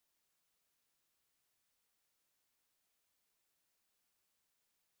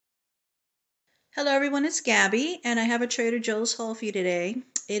Hello everyone, it's Gabby, and I have a Trader Joe's haul for you today.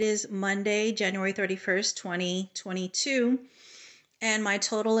 It is Monday, January 31st, 2022, and my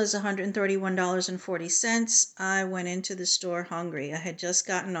total is $131.40. I went into the store hungry. I had just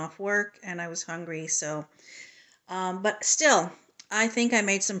gotten off work and I was hungry, but still, I think I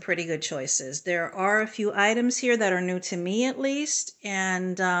made some pretty good choices. There are a few items here that are new to me at least,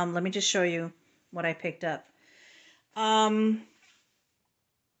 and let me just show you what I picked up.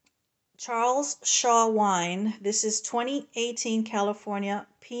 Charles Shaw wine. This is 2018 California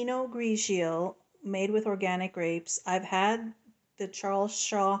Pinot Grigio made with organic grapes. I've had the Charles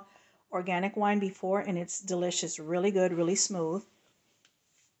Shaw organic wine before and it's delicious, really good, really smooth.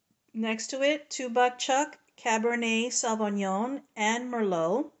 Next to it, two buckchuck Cabernet Sauvignon and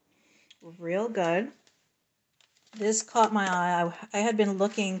Merlot. Real good. This caught my eye. I had been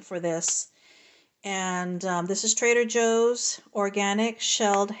looking for this. And this is Trader Joe's organic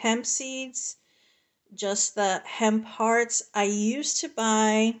shelled hemp seeds. Just the hemp hearts. I used to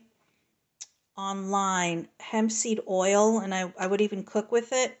buy online hemp seed oil and I would even cook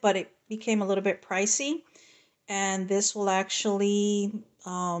with it, but it became a little bit pricey. And this will actually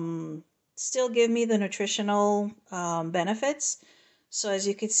still give me the nutritional benefits. So as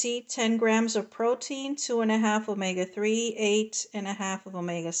you can see, 10 grams of protein, 2.5 omega-3, 8.5 of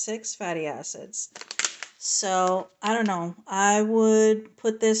omega-6 fatty acids. So, I don't know. I would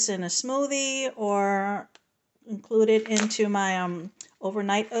put this in a smoothie or include it into my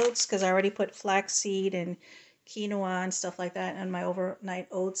overnight oats because I already put flaxseed and quinoa and stuff like that in my overnight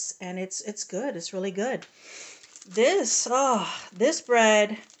oats, and it's good. It's really good. This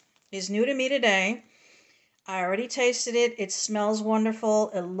bread is new to me today. I already tasted it. It smells wonderful.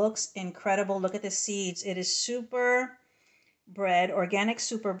 It looks incredible. Look at the seeds. It is super bread, organic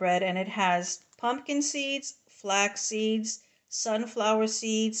super bread, and it has pumpkin seeds, flax seeds, sunflower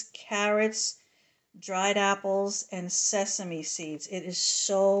seeds, carrots, dried apples, and sesame seeds. It is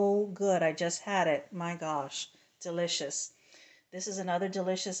so good. I just had it. My gosh, delicious. This is another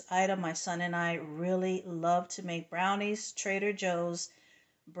delicious item. My son and I really love to make brownies. Trader Joe's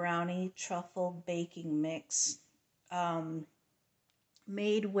brownie truffle baking mix,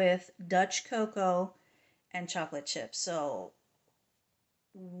 made with Dutch cocoa and chocolate chips. So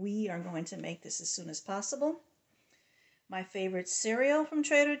we are going to make this as soon as possible. My favorite cereal from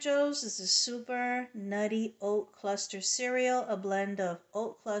Trader Joe's is the super nutty oat cluster cereal, a blend of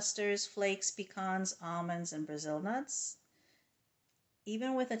oat clusters, flakes, pecans, almonds, and Brazil nuts.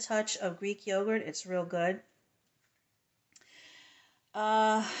 Even with a touch of Greek yogurt, it's real good.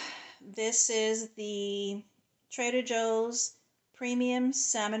 This is the Trader Joe's premium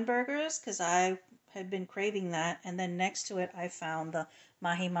salmon burgers because I had been craving that. And then next to it, I found the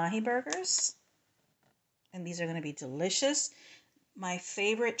Mahi burgers. And these are going to be delicious. My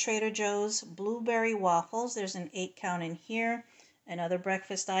favorite Trader Joe's blueberry waffles. There's an 8-count in here. Another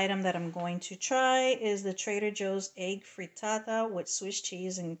breakfast item that I'm going to try is the Trader Joe's egg frittata with Swiss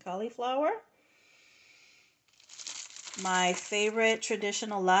cheese and cauliflower. My favorite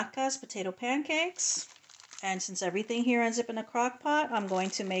traditional Latkes potato pancakes. And since everything here ends up in a crock pot, I'm going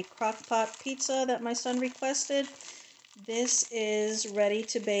to make crock pot pizza that my son requested. This is ready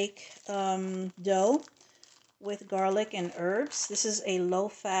to bake dough with garlic and herbs. This is a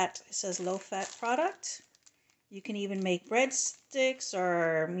low-fat, it says low-fat product. You can even make breadsticks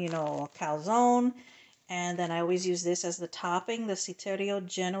or, calzone. And then I always use this as the topping, the Citerio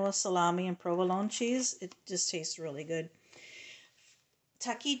Genoa salami and provolone cheese. It just tastes really good.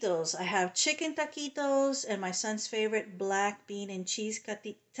 Taquitos. I have chicken taquitos and my son's favorite black bean and cheese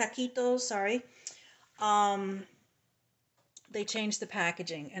taquitos. Sorry. They changed the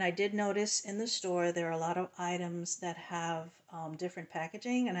packaging, and I did notice in the store there are a lot of items that have different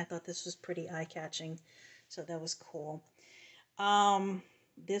packaging, and I thought this was pretty eye-catching, so that was cool.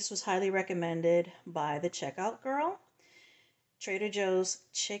 This was highly recommended by the checkout girl. Trader Joe's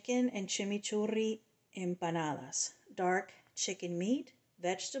chicken and chimichurri empanadas. Dark chicken meat,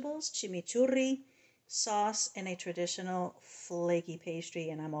 vegetables, chimichurri, sauce, and a traditional flaky pastry,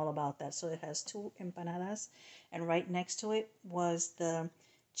 and I'm all about that. So it has 2 empanadas, and right next to it was the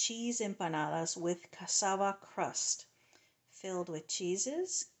cheese empanadas with cassava crust, filled with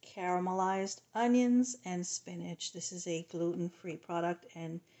cheeses, caramelized onions, and spinach. This is a gluten-free product,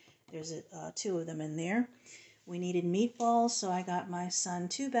 and there's 2 of them in there. We needed meatballs, so I got my son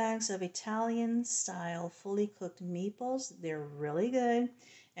 2 bags of Italian-style fully cooked meatballs. They're really good.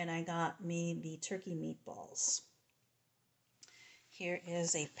 And I got me the turkey meatballs. Here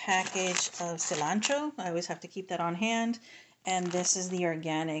is a package of cilantro. I always have to keep that on hand. And this is the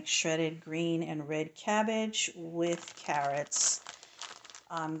organic shredded green and red cabbage with carrots.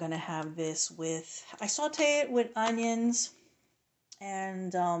 I'm going to have this with, I saute it with onions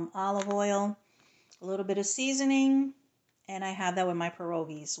and olive oil, a little bit of seasoning, and I have that with my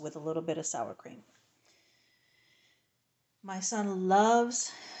pierogies with a little bit of sour cream. My son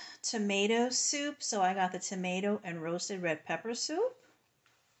loves tomato soup, so I got the tomato and roasted red pepper soup.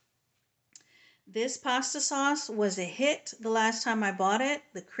 This pasta sauce was a hit the last time I bought it.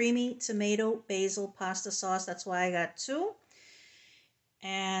 The creamy tomato basil pasta sauce. That's why I got two.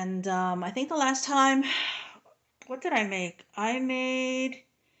 And I think the last time, what did I make? I made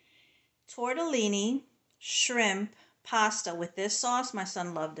tortellini, shrimp, pasta with this sauce. My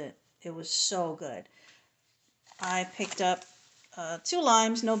son loved it. It was so good. I picked up 2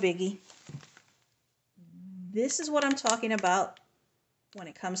 limes, no biggie. This is what I'm talking about when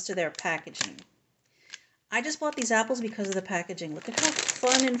it comes to their packaging. I just bought these apples because of the packaging. Look at how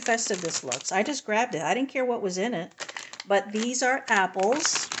fun and festive this looks. I just grabbed it. I didn't care what was in it. But these are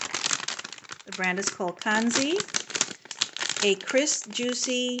apples. The brand is called Kanzi. A crisp,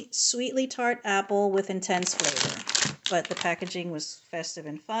 juicy, sweetly tart apple with intense flavor. But the packaging was festive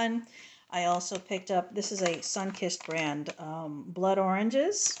and fun. I also picked up, this is a Sun-Kissed brand, blood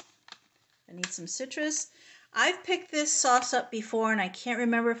oranges. I need some citrus. I've picked this sauce up before and I can't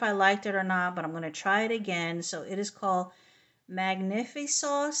remember if I liked it or not, but I'm going to try it again. So it is called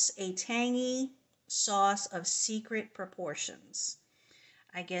Magnificauce, a tangy sauce of secret proportions.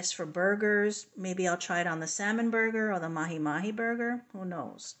 I guess for burgers, maybe I'll try it on the salmon burger or the mahi burger. Who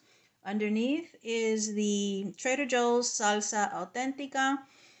knows? Underneath is the Trader Joe's Salsa Auténtica.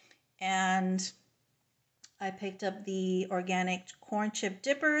 And I picked up the organic corn chip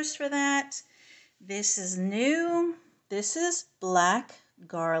dippers for that. This is new. This is black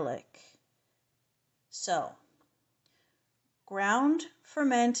garlic. So, ground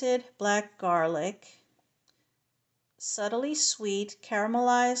fermented black garlic, subtly sweet,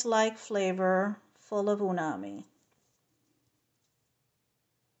 caramelized like flavor, full of umami.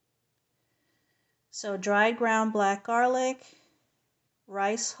 So dried ground black garlic,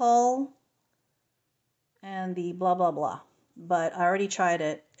 rice hull, and the blah blah blah. But I already tried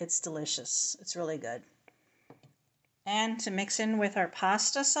it. It's delicious. It's really good. And to mix in with our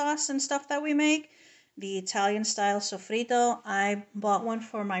pasta sauce and stuff that we make, the Italian style sofrito, I bought one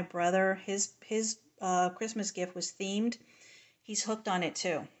for my brother. His Christmas gift was themed. He's hooked on it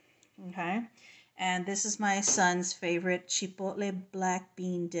too. Okay. And this is my son's favorite Chipotle black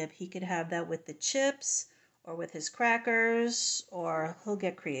bean dip. He could have that with the chips or with his crackers, or he'll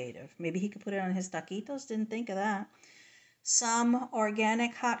get creative. Maybe he could put it on his taquitos. Didn't think of that. Some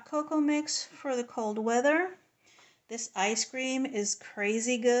organic hot cocoa mix for the cold weather. This ice cream is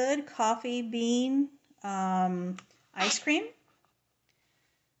crazy good. Coffee bean ice cream.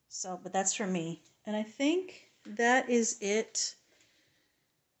 So, but that's for me. And I think that is it.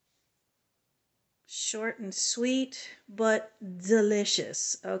 Short and sweet, but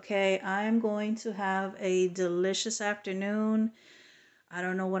delicious. Okay, I'm going to have a delicious afternoon. I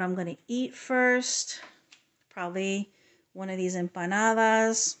don't know what I'm going to eat first. Probably one of these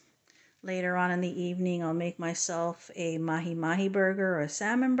empanadas. Later on in the evening, I'll make myself a mahi burger or a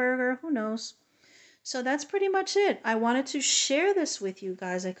salmon burger. Who knows? So that's pretty much it. I wanted to share this with you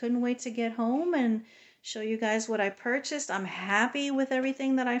guys. I couldn't wait to get home and show you guys what I purchased. I'm happy with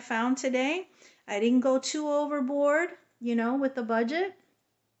everything that I found today. I didn't go too overboard, with the budget.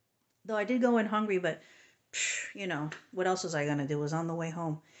 Though I did go in hungry, but, what else was I going to do? It was on the way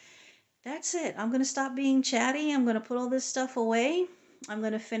home. That's it. I'm going to stop being chatty. I'm going to put all this stuff away. I'm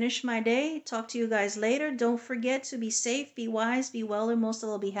going to finish my day. Talk to you guys later. Don't forget to be safe, be wise, be well, and most of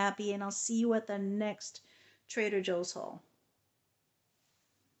all, be happy. And I'll see you at the next Trader Joe's haul.